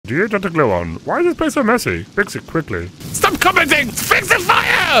Dear DrGluon, why is this place so messy? Fix it quickly. Stop commenting! Fix the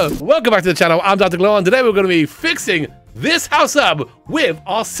fire! Welcome back to the channel. I'm DrGluon. Today we're going to be fixing this house up with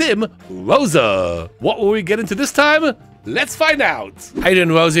our sim, Rosa. What will we get into this time? Let's find out. How you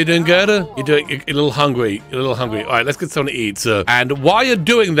doing, Rosa? You doing good? You're a little hungry. You're a little hungry. All right, let's get something to eat. And while you're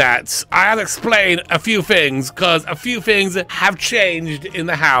doing that, I have to explain a few things because a few things have changed in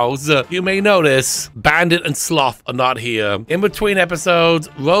the house. You may notice Bandit and Sloth are not here. In between episodes,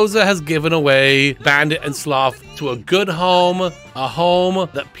 Rosa has given away Bandit and Sloth to a good home, a home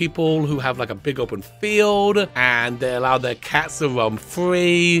that people who have like a big open field and they allow their cats to roam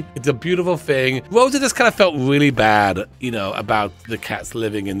free. It's a beautiful thing. Rosa just kind of felt really bad, you know, about the cats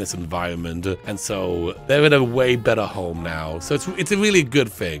living in this environment, and so they're in a way better home now. So it's a really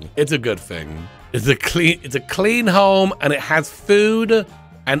good thing. It's a good thing. It's a clean home, and it has food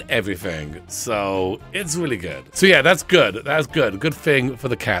and everything, so it's really good. So yeah, that's good. That's good. Good thing for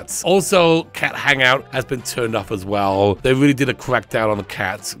the cats. Also, cat hangout has been turned off as well. They really did a crackdown on the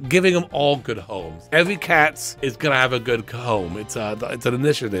cats, giving them all good homes. Every cat is gonna have a good home. It's an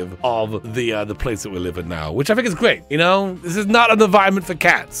initiative of the place that we live in now, which I think is great. You know, this is not an environment for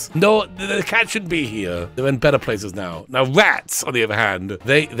cats. No, the cats shouldn't be here. They're in better places now. Now rats, on the other hand,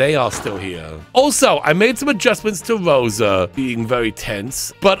 they are still here. Also, I made some adjustments to Rosa being very tense.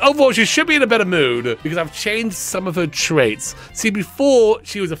 But overall, she should be in a better mood because I've changed some of her traits. See, before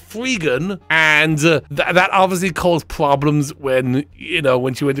she was a freegan, and that obviously caused problems when, you know,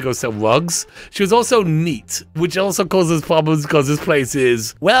 when she went to go sell rugs. She was also neat, which also causes problems because this place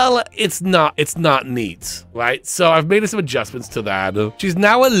is, well, it's not neat, right? So I've made some adjustments to that. She's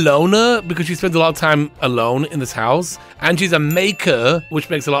now a loner because she spends a lot of time alone in this house, and she's a maker, which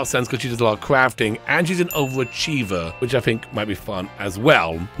makes a lot of sense because she does a lot of crafting, and she's an overachiever, which I think might be fun as well.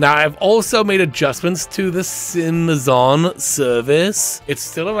 Now, I've also made adjustments to the Simazon service. It's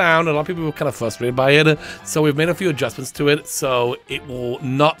still around. A lot of people were kind of frustrated by it. So we've made a few adjustments to it so it will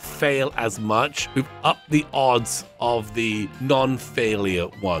not fail as much. We've upped the odds of the non-failure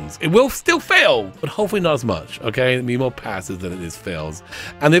ones. It will still fail, but hopefully not as much, okay? It'll be more passes than it is fails.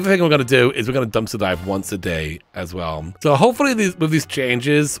 And the other thing we're going to do is we're going to dumpster dive once a day as well. So hopefully with these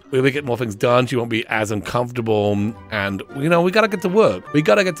changes, we'll get more things done. She won't be as uncomfortable. And, you know, we got to get to work. We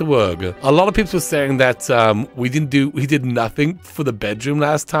got to get to work. A lot of people were saying that we did nothing for the bedroom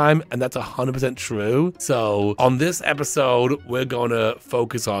last time, and that's 100% true. So on this episode, we're going to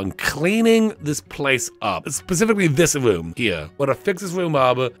focus on cleaning this place up, specifically this room here. We're gonna fix this room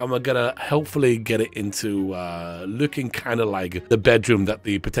up, and we're gonna hopefully get it into looking kind of like the bedroom that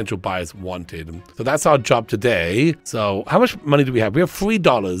the potential buyers wanted. So that's our job today. So how much money do we have? We have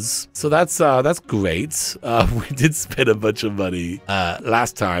 $3. So that's great. We did spend a bunch of money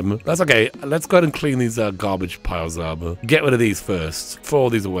last time. That's okay. Let's go ahead and clean these garbage piles up. Get rid of these first. Throw all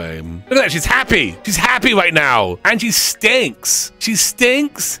these away. Look at that. She's happy. She's happy right now, and she stinks. She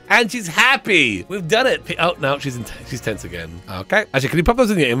stinks, and she's happy. We've done it. Oh no, she's tense again. Okay. Actually, can you pop those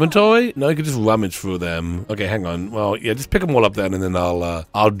in your inventory? No, you can just rummage through them. Okay, hang on. Well, yeah, just pick them all up then, and then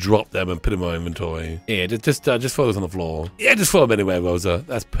I'll drop them and put them in my inventory. Yeah, just throw those on the floor. Yeah, just throw them anyway, Rosa.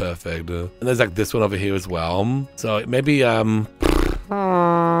 That's perfect. And there's like this one over here as well. So maybe we're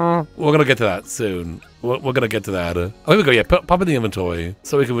gonna get to that soon. We're gonna get to that. Oh, here we go. Yeah, pop in the inventory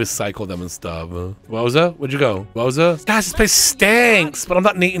so we can recycle them and stuff. Rosa, where'd you go? Rosa? Gosh, this place stinks, but I'm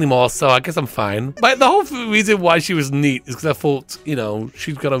not neat anymore, so I guess I'm fine. But the whole reason why she was neat is because I thought, you know,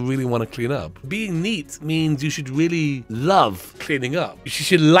 she's gonna really want to clean up. Being neat means you should really love cleaning up. She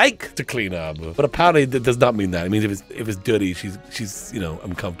should like to clean up, but apparently that does not mean that. It means if it's dirty, she's you know,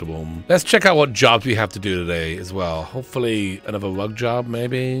 uncomfortable. Let's check out what jobs we have to do today as well. Hopefully another rug job,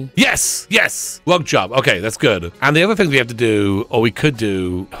 maybe. Yes, rug job. Okay, that's good. And the other things we have to do, or we could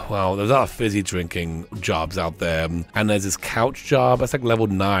do, well, there's a lot of fizzy drinking jobs out there. And there's this couch job. That's like level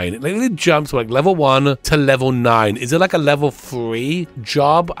 9. It literally jumps from like level 1 to level 9. Is there like a level 3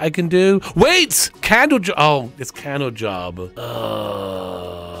 job I can do? Wait! Candle job. Oh, it's candle job.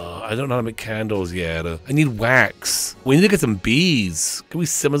 I don't know how to make candles yet. I need wax. We need to get some bees. Can we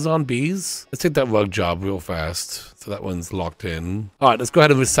Simazon bees? Let's take that rug job real fast. So that one's locked in. All right, let's go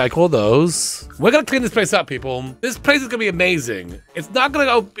ahead and recycle those. We're gonna clean this place up, people. This place is gonna be amazing. It's not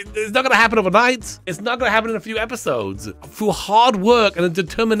gonna happen overnight. It's not gonna happen in a few episodes. Through hard work and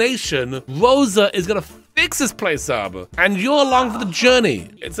determination, Rosa is gonna fix this place up, and you're along for the journey.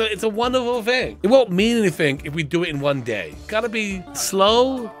 It's a wonderful thing. It won't mean anything if we do it in one day. Gotta be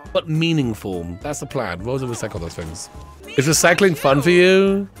slow but meaningful. That's the plan. Rosa, recycle those things. Is recycling fun for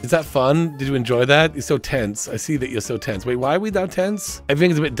you? Is that fun? Did you enjoy that? You're so tense. I see that you're so tense. Wait, why are we now tense?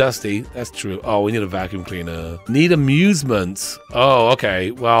 Everything's a bit dusty. That's true. Oh, we need a vacuum cleaner. Need amusement. Oh, okay.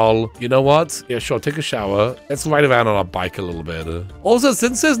 Well, you know what? Yeah, sure. Take a shower. Let's ride around on our bike a little bit. Also,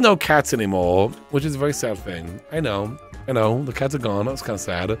 since there's no cats anymore, which is a very sad thing. I know, the cats are gone. That's kind of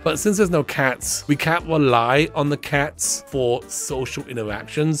sad. But since there's no cats, we can't rely on the cats for social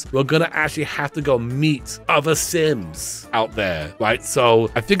interactions. We're gonna actually have to go meet other Sims out there, right? So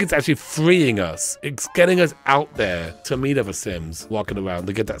I think it's actually freeing us. It's getting us out there to meet other Sims walking around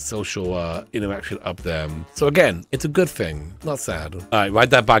to get that social interaction up there. So again, it's a good thing, not sad. All right,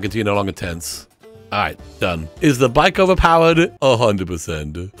 ride that bike until you're no longer tense. All right, done. Is the bike overpowered?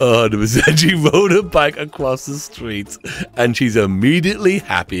 100%. 100%. She rode her bike across the street and she's immediately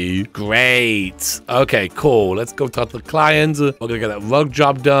happy. Great. Okay, cool. Let's go talk to the client. We're gonna get that rug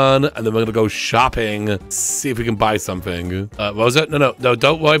job done and then we're gonna go shopping. See if we can buy something. Rosa? No,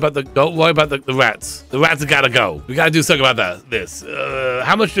 don't worry about the rats. The rats gotta go. We gotta do something about that.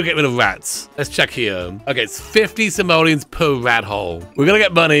 How much do you get rid of rats? Let's check here. Okay, it's 50 simoleons per rat hole. We're gonna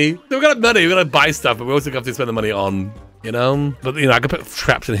get money. We're gonna buy stuff, but we also have to spend the money on, you know? But, you know, I could put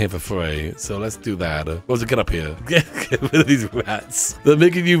traps in here for free, so let's do that. Rosa, get up here. Get rid of these rats. They're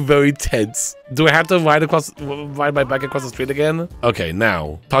making you very tense. Do I have to ride my bike across the street again? Okay,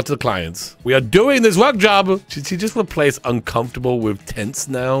 now, talk to the clients. We are doing this work job. Should she just replace uncomfortable with tense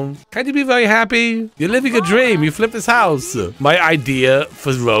now? Can't you be very happy? You're living a dream. You flipped this house. My idea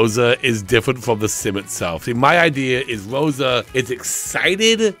for Rosa is different from the sim itself. See, my idea is Rosa is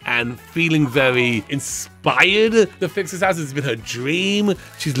excited and feeling very inspired to fix this house. It's been her dream.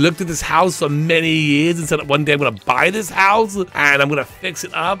 She's looked at this house for many years and said, one day I'm gonna buy this house and I'm gonna fix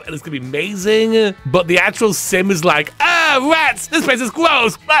it up and it's gonna be amazing. But the actual sim is like, rats, this place is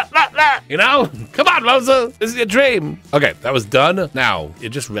gross, blah, blah, blah. You know? Come on, Rosa, this is your dream. Okay, that was done. Now,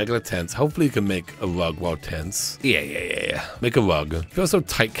 you're just regular tense. Hopefully you can make a rug while tense. Yeah. Make a rug. I feel so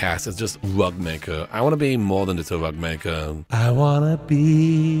typecast as just rug maker. I wanna be more than just a rug maker. I wanna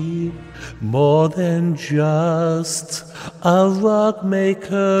be more than just a rug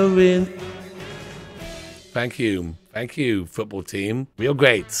maker in... Thank you, football team. Real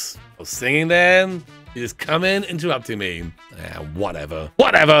great. I was singing then. You just come in, interrupting me. Whatever.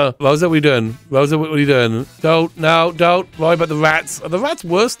 Rosa, what are you doing? Rosa, what are you doing? Don't worry about the rats. Are the rats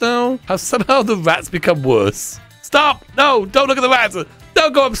worse now? Have somehow the rats become worse? Stop! No, don't look at the rats.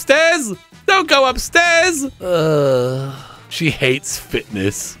 Don't go upstairs. Don't go upstairs. She hates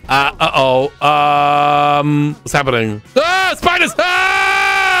fitness. What's happening? Spiders!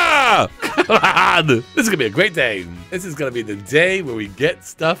 Come on! This is gonna be a great day. This is gonna be the day where we get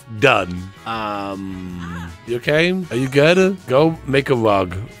stuff done. You okay? Are you good? Go make a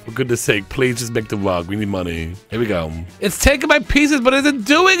rug. For goodness sake, please just make the rug. We need money. Here we go. It's taking my pieces, but it isn't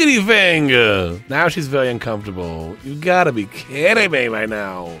doing anything. Now she's very uncomfortable. You gotta be kidding me right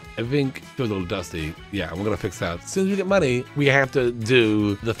now. I think it was a little dusty. Yeah, we're gonna fix that. As soon as we get money, we have to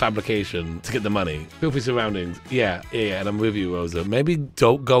do the fabrication to get the money. Filthy surroundings. Yeah, and I'm with you, Rosa. Maybe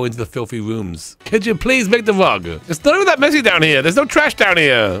don't go into the filthy rooms. Could you please make the rug? It's not even that messy down here. There's no trash down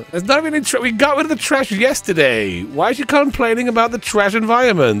here. There's not even any trash. We got rid of the trash yesterday. Why is she complaining about the trash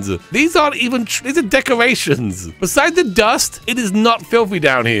environment? These aren't even, these are decorations. Besides the dust, it is not filthy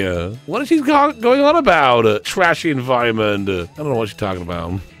down here. What is she going on about? Trashy environment. I don't know what she's talking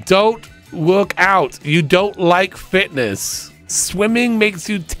about. Don't work out. You don't like fitness. Swimming makes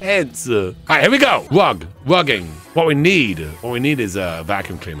you tense. All right, here we go. Rugging. What we need is a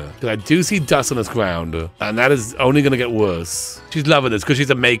vacuum cleaner. Because I do see dust on this ground, and that is only gonna get worse. She's loving this because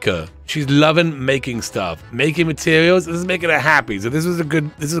she's a maker. She's loving making stuff, making materials. This is making her happy. So this is a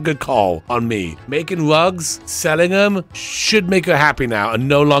good call on me. Making rugs, selling them should make her happy now and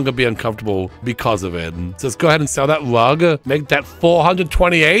no longer be uncomfortable because of it. So let's go ahead and sell that rug. Make that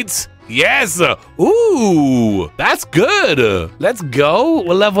 428. Yes! Ooh! That's good! Let's go!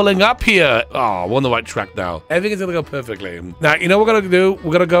 We're leveling up here. Oh, we're on the right track now. Everything is gonna go perfectly. Now, you know what we're gonna do?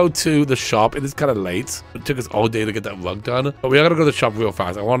 We're gonna go to the shop. It is kind of late. It took us all day to get that rug done. But we are gonna go to the shop real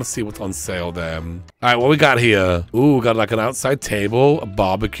fast. I want to see what's on sale there. All right, what we got here? Ooh, we got like an outside table, a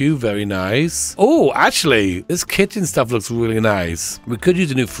barbecue. Very nice. Oh, actually, this kitchen stuff looks really nice. We could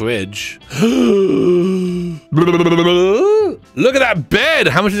use a new fridge. Look at that bed!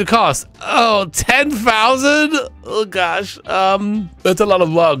 How much does it cost? Oh, 10,000? Oh gosh. That's a lot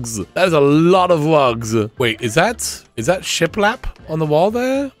of rugs. That is a lot of rugs. Wait, is that shiplap on the wall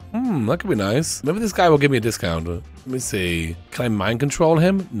there? That could be nice. Maybe this guy will give me a discount. Let me see. Can I mind control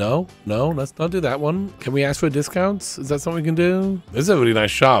him? No, let's not do that one. Can we ask for a discount? Is that something we can do? This is a really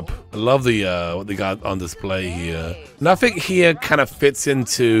nice shop. I love the what they got on display here. Nothing here kind of fits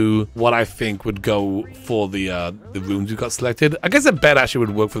into what I think would go for the rooms you got selected. I guess a bed actually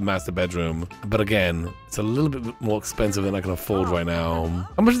would work for the master bedroom. But again, it's a little bit more expensive than I can afford right now.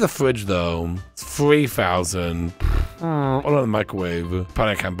 How much is the fridge though? It's 3,000. What about the microwave?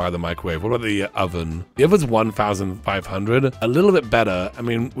 Probably I can't buy the microwave. What about the oven? The oven's 1,500. A little bit better. I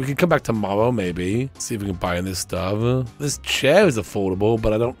mean, we can come back tomorrow maybe. See if we can buy in this stuff. This chair is affordable,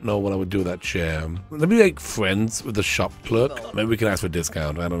 but I don't know what I would do with that chair. Let me make friends with the shop clerk. Maybe we can ask for a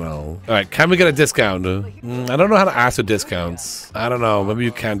discount. I don't know. All right, can we get a discount? I don't know how to ask for discounts. I don't know. Maybe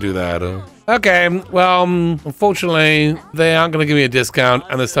you can do that. Okay, well, unfortunately, they aren't going to give me a discount,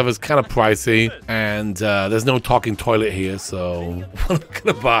 and the stuff is kind of pricey, and there's no talking toilet here, so what am I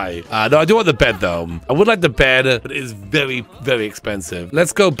going to buy? No, I do want the bed, though. I would like the bed, but it is very, very expensive.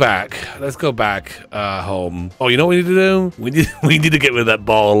 Let's go back. Let's go back home. Oh, you know what we need to do? We need to get rid of that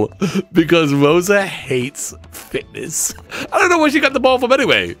ball, because Rosa hates fitness. I don't know where she got the ball from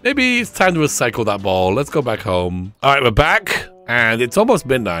anyway. Maybe it's time to recycle that ball. Let's go back home. All right, we're back. And it's almost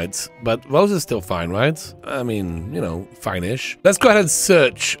midnight, but Rosa's still fine, right? I mean, you know, fine-ish. Let's go ahead and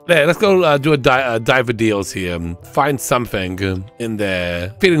search. There, let's go do a diver deals here. Find something in there.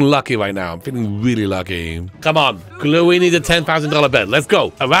 Feeling lucky right now. I'm feeling really lucky. Come on, Glue, needs a $10,000 bed. Let's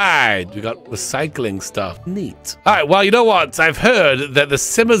go. All right, we got recycling stuff. Neat. All right, well, you know what? I've heard that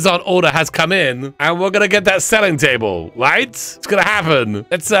the Amazon order has come in, and we're gonna get that selling table, right? It's gonna happen.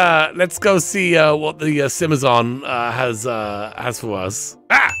 Let's go see what the Amazon has for us.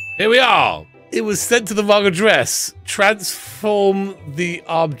 Ah, here we are. It was sent to the wrong address. Transform the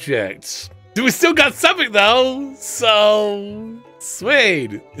object. We still got something though, so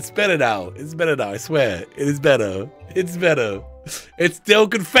sweet. It's better now. It's better now. I swear, it is better. It's better. It still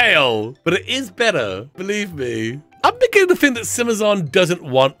could fail, but it is better. Believe me. I'm beginning to think that Amazon doesn't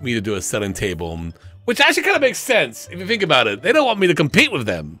want me to do a selling table. Which actually kind of makes sense if you think about it. They don't want me to compete with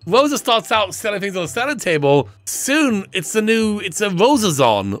them. Rosa starts out selling things on the selling table. Soon, it's a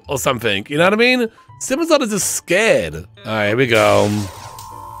Rosazon or something. You know what I mean? Amazon is just scared. All right, here we go.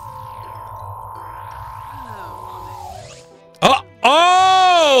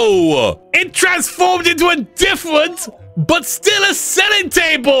 Oh! It transformed into a different, but still a selling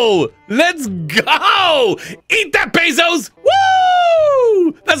table. Let's go! Eat that, Bezos!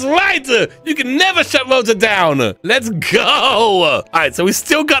 Woo! That's right! You can never shut Rosa down! Let's go! Alright, so we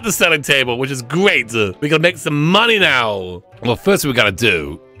still got the selling table, which is great. We gotta make some money now. Well, first we gotta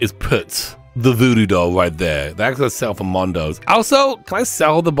do is put the voodoo doll right there. That's gonna sell for Mondos. Also, can I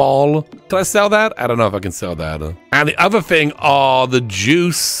sell the ball? Can I sell that? I don't know if I can sell that. And the other thing are the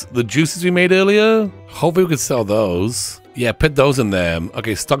juices we made earlier. Hopefully we can sell those. Yeah, put those in there.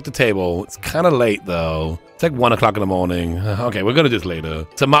 Okay, stock the table. It's kind of late though. It's like 1 o'clock in the morning. Okay, we're gonna do this later.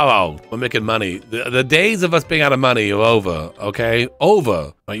 Tomorrow, we're making money. The days of us being out of money are over, okay?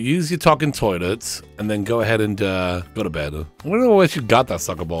 Over. Right, use your talking toilets and then go ahead and go to bed. I don't know where she got that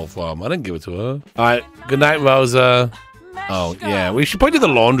soccer ball from. I didn't give it to her. All right, good night, Rosa. Oh, yeah, we should probably do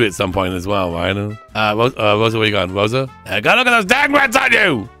the laundry at some point as well, right? Rosa, where you going? Rosa? Go look at those dang rats on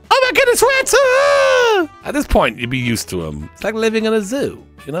you! Oh my goodness, rats! At this point, you'd be used to them. It's like living in a zoo,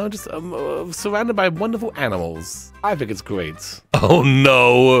 you know, just surrounded by wonderful animals. I think it's great. Oh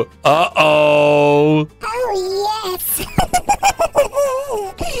no! Uh-oh! Oh yes!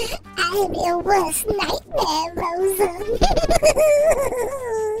 I'm your worst nightmare, Rosa.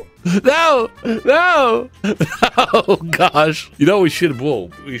 No! No! Oh gosh. You know what we should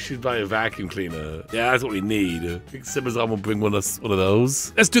we should buy a vacuum cleaner. Yeah, that's what we need. I think Amazon will bring one of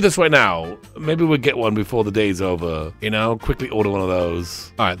those. Let's do this right now. Maybe we'll get one before the day's over. You know, quickly order one of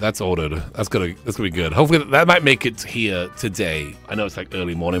those. All right, that's ordered. That's gonna be good. Hopefully that might make it here today. I know it's like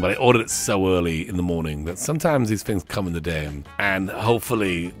early morning, but I ordered it so early in the morning that sometimes these things come in the day, and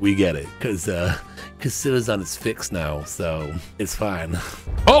hopefully we get it because Amazon is fixed now, so it's fine.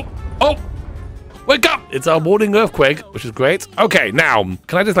 Oh! Wake up! It's our morning earthquake, which is great. Okay, now,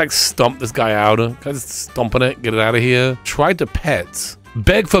 can I just like stomp this guy out? Can I just stomp on it, get it out of here? Try to pet.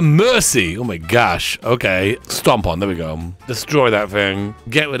 Beg for mercy. Oh my gosh. Okay. Stomp on. There we go. Destroy that thing.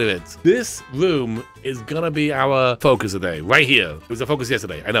 Get rid of it. This room is gonna be our focus today. Right here. It was our focus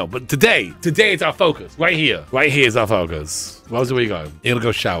yesterday. I know. But today it's our focus. Right here. Right here is our focus. Rosa, where you going? You're gonna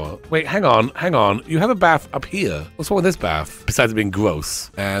go shower. Wait, hang on. You have a bath up here. What's wrong with this bath? Besides it being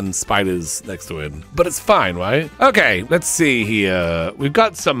gross and spiders next to it. But it's fine, right? Okay, let's see here. We've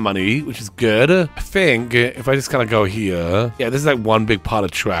got some money, which is good. I think if I just kind of go here. Yeah, this is like one big pile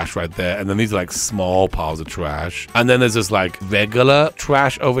of trash right there. And then these are like small piles of trash. And then there's just like regular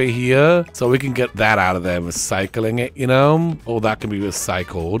trash over here. So we can get that out of there, recycling it, you know? All that can be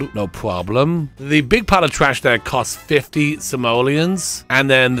recycled. No problem. The big pile of trash there costs 50 simoleons, and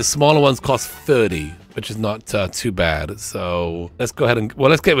then the smaller ones cost 30, which is not too bad. So let's go ahead and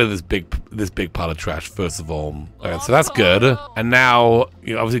let's get rid of this big pile of trash first of all. Okay, so that's good. And now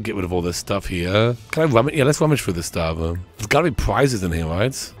you obviously get rid of all this stuff here. Can I rummage? Yeah, let's rummage through this stuff. There's gotta be prizes in here,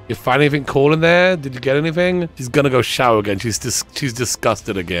 right? You find anything cool in there? Did you get anything? She's gonna go shower again. She's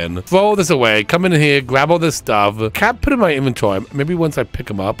disgusted again. Throw all this away. Come in here, grab all this stuff. Can't put in my inventory. Maybe once I pick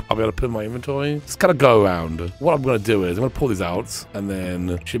them up, I'll be able to put in my inventory. Just kind of go around. What I'm gonna do is I'm gonna pull these out, and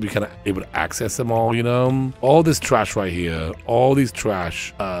then should be kind of able to access them all. You know, all this trash right here. All these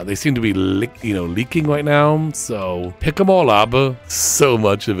trash. They seem to be leaking right now. So pick them all up. So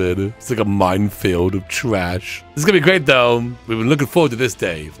much of it. It's like a minefield of trash. This is gonna be great though. We've been looking forward to this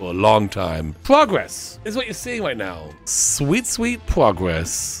day for a long time. Progress is what you're seeing right now. Sweet, sweet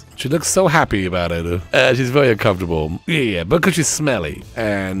progress. She looks so happy about it. She's very uncomfortable. Yeah, because she's smelly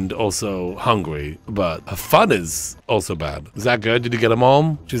and also hungry. But her fun is also bad. Is that good? Did you get them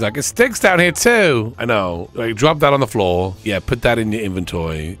all? She's like, it stinks down here too. I know. Like, drop that on the floor. Yeah, put that in your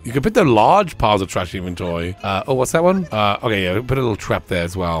inventory. You can put the large piles of trash in your inventory. Oh, what's that one? Okay, yeah, put a little trap there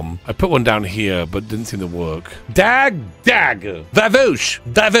as well. I put one down here, but didn't seem to work. Dag. Davoosh.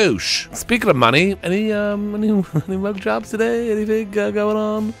 Speaking of money, any rug jobs today? Anything going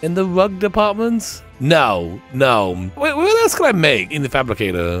on in the rug departments? No. Wait, what else can I make in the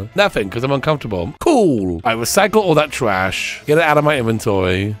fabricator? Nothing, because I'm uncomfortable. Cool. I recycle all that trash, get it out of my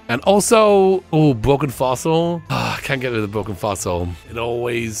inventory, and also, broken fossil. I can't get rid of the broken fossil. It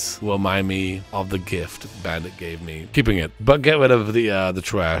always will remind me of the gift Bandit gave me. Keeping it, but get rid of the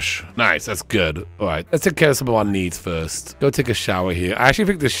trash. Nice, that's good. All right, let's take care of some of our needs first. Go take a shower here. I actually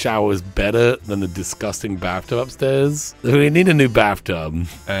think this shower is better than the disgusting bathtub upstairs. We need a new bathtub,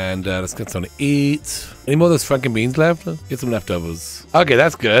 and let's get something to eat. Any more of those Franken beans left? Get some leftovers. Okay,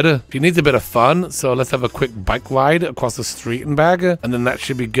 that's good. She needs a bit of fun, so let's have a quick bike ride across the street and back, and then that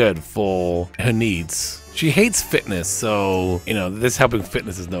should be good for her needs. She hates fitness, so, you know, this helping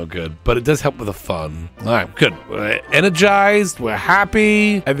fitness is no good, but it does help with the fun. All right, good. We're energized. We're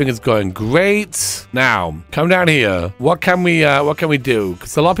happy. Everything is going great. Now, come down here. What can we do?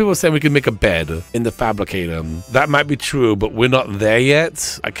 Because a lot of people are saying we can make a bed in the fabricator. That might be true, but we're not there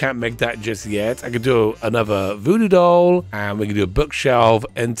yet. I can't make that just yet. I could do another voodoo doll, and we can do a bookshelf,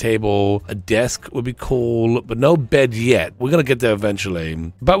 end table, a desk would be cool, but no bed yet. We're going to get there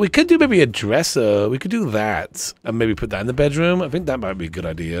eventually. But we could do maybe a dresser. We could do that and maybe put that in the bedroom. I think that might be a good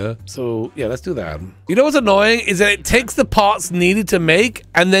idea. So yeah, let's do that. You know what's annoying is that it takes the parts needed to make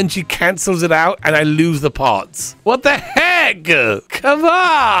and then she cancels it out and I lose the parts. What the heck? Come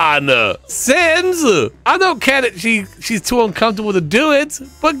on, Sims. I don't care that she's too uncomfortable to do it,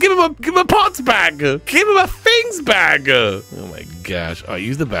 but give him her parts back. Give him her things back. Oh my gosh. All right,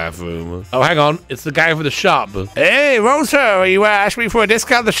 use the bathroom. Oh, hang on. It's the guy from the shop. Hey, Rosa, you asked me for a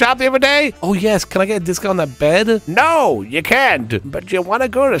discount at the shop the other day? Oh yes, can I get a discount on that bed? No, you can't. But you want to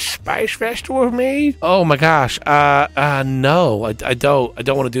go to Spice Festival with me? Oh my gosh. No, I don't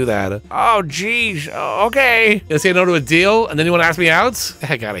want to do that. Oh, geez. Okay. You say no to a deal, and then you want to ask me out?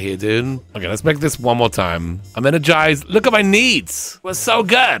 Heck out of here, dude. Okay, let's make this one more time. I'm energized. Look at my needs. We're so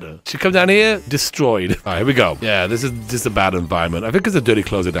good. She come down here, destroyed. All right, here we go. Yeah, this is just a bad environment. I think it's the dirty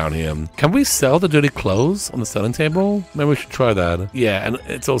clothes are down here. Can we sell the dirty clothes on the selling table? Maybe we should try that. Yeah, and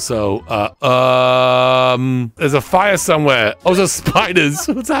it's also, there's a fire somewhere. Oh, there's spiders.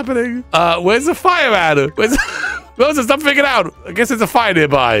 What's happening? Where's the fire at? Where's Rosa, stop figuring out. I guess there's a fire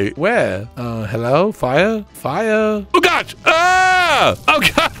nearby. Where? Hello? Fire? Fire? Oh, gosh! Ah! Oh,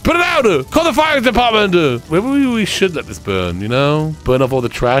 God! Put it out! Call the fire department! Maybe we should let this burn, you know? Burn off all the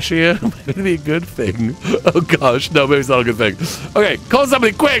trash here? Maybe be a good thing. Oh, gosh. No, maybe it's not a good thing. Okay, call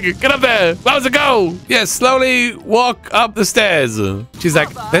somebody quick! Get up there! Rosa, go! Yeah, slowly walk up the stairs. She's like,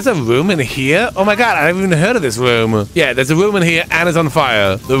 there's a room in here? Oh, my God. I haven't even heard of this room. Yeah, there's a room in here and it's on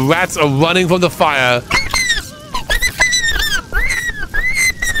fire. The rats are running from the fire.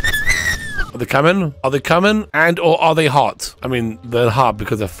 they coming? Are they coming? And or are they hot? I mean, they're hot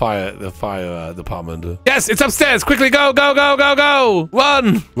because of the fire department. Yes, it's upstairs. Quickly, go, go, go, go, go.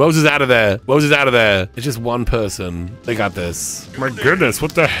 Run. Rose is out of there. Rose is out of there. It's just one person. They got this. My goodness,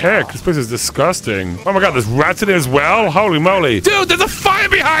 what the heck? This place is disgusting. Oh my god, there's rats in it as well? Holy moly. Dude, there's a fire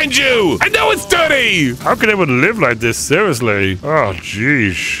behind you. I know it's dirty. How can anyone live like this? Seriously. Oh,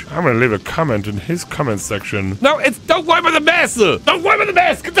 jeez. I'm gonna leave a comment in his comment section. No, don't worry about the mess. Don't worry about the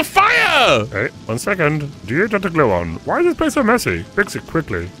mess. Get the fire. Hey, 1 second. Dear DrGluon, why is this place so messy? Fix it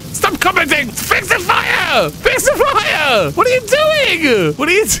quickly. Stop commenting. Fix the fire. Fix the fire. What are you doing? What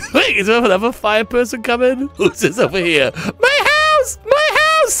are you doing? Is there another fire person coming? Who's this over here? My house. My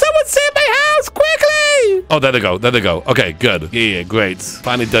house. Someone save my house quickly. Oh, there they go. There they go. Okay, good. Yeah, great.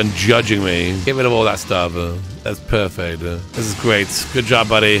 Finally done judging me. Get rid of all that stuff. That's perfect. This is great. Good job,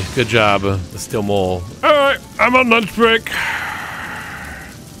 buddy. Good job. There's still more. All right, I'm on lunch break.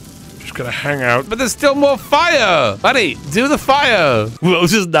 Just gonna hang out. But there's still more fire. Buddy, do the fire.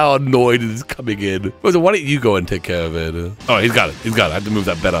 Rose is now annoyed and is coming in. Rosa, why don't you go and take care of it? Oh, he's got it. He's got it. I have to move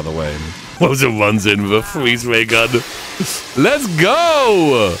that bed out of the way. Rosa runs in with a freeze ray gun. Let's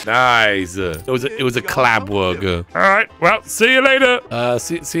go. Nice. It was a collab work. All right, well, see you later.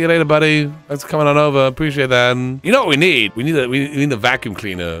 See you later, buddy. Thanks for coming on over. Appreciate that. You know what we need? We need a vacuum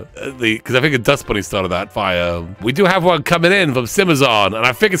cleaner. Because I think a dust bunny started that fire. We do have one coming in from Simazon, and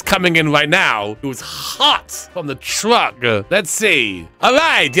I think it's coming in right now. It was hot from the truck. Let's see. All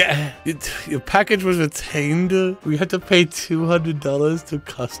right. Yeah. Your package was retained. We had to pay $200 to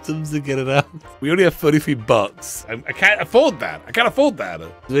customs to get it out. We only have 33 bucks. I can't afford that. I can't afford that.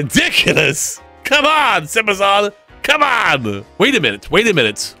 It's ridiculous. Come on, Simazon. Come on. Wait a minute. Wait a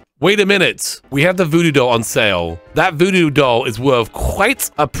minute. Wait a minute. We have the voodoo doll on sale. That voodoo doll is worth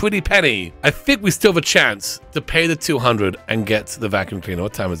quite a pretty penny. I think we still have a chance to pay the $200 and get the vacuum cleaner.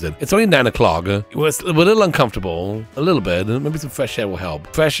 What time is it? It's only 9 o'clock. We're a little uncomfortable. A little bit. Maybe some fresh air will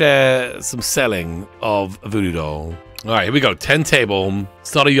help. Fresh air, some selling of a voodoo doll. All right, here we go. 10 table.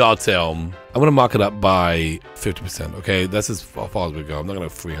 It's not a yard sale. I'm going to mark it up by 50%, okay? That's as far as we go. I'm not going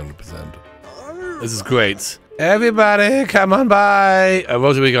to 300%. This is great. Everybody, come on by.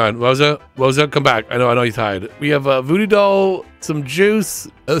 Rosa, where you going? Rosa, come back. I know you're tired. We have a voodoo doll, some juice,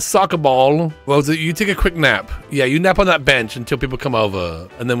 a soccer ball. Rosa, you take a quick nap. Yeah, you nap on that bench until people come over,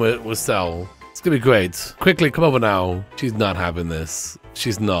 and then we'll sell. It's going to be great. Quickly, come over now. She's not having this.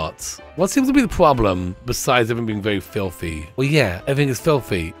 She's not. What seems to be the problem, besides everything being very filthy? Well, yeah, everything is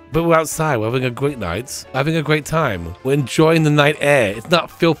filthy, but we're outside. We're having a great night. We're having a great time. We're enjoying the night air. It's not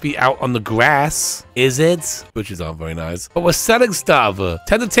filthy out on the grass, is it? Which aren't very nice. But we're selling stuff.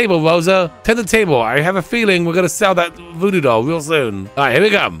 Tend the table, Rosa. Tend the table. I have a feeling we're going to sell that voodoo doll real soon. All right, here we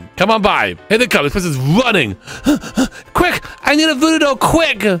come. Come on by. Here they come. This person's running. Quick, I need a voodoo doll,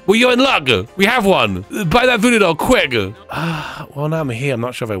 quick. Well, you're in luck. We have one. Buy that voodoo doll, quick. Well, now I'm here. I'm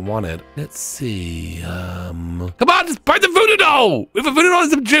not sure if I want it. Let's see. Come on, just buy the voodoo doll. We have a voodoo doll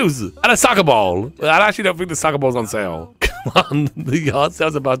and some juice and a soccer ball. I actually don't think the soccer ball's on sale. Come on, the yard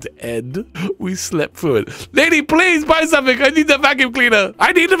sale's about to end. We slept through it. Lady, please buy something. I need the vacuum cleaner.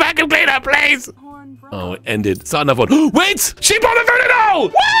 I need the vacuum cleaner, please. Oh, it ended. It's not enough one. Wait, she bought the voodoo doll.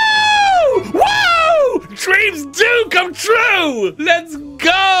 Woo! Woo! Dreams do come true. Let's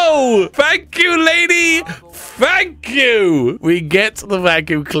go. Thank you, lady. Thank you! We get the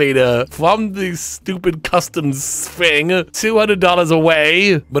vacuum cleaner from the stupid customs thing, $200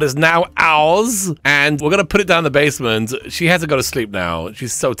 away, but it's now ours, and we're gonna put it down in the basement. She has to go to sleep now.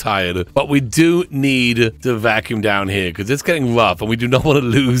 She's so tired, but we do need to vacuum down here because it's getting rough, and we do not want to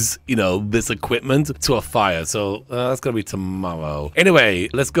lose, you know, this equipment to a fire, so that's gonna be tomorrow. Anyway,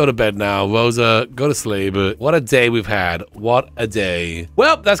 let's go to bed now. Rosa, go to sleep. What a day we've had. What a day.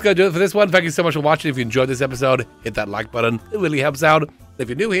 Well, that's gonna do it for this one. Thank you so much for watching. If you enjoyed this episode, hit that like button. It really helps out. If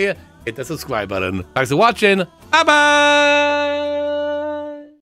you're new here, hit the subscribe button. Thanks for watching. Bye-bye.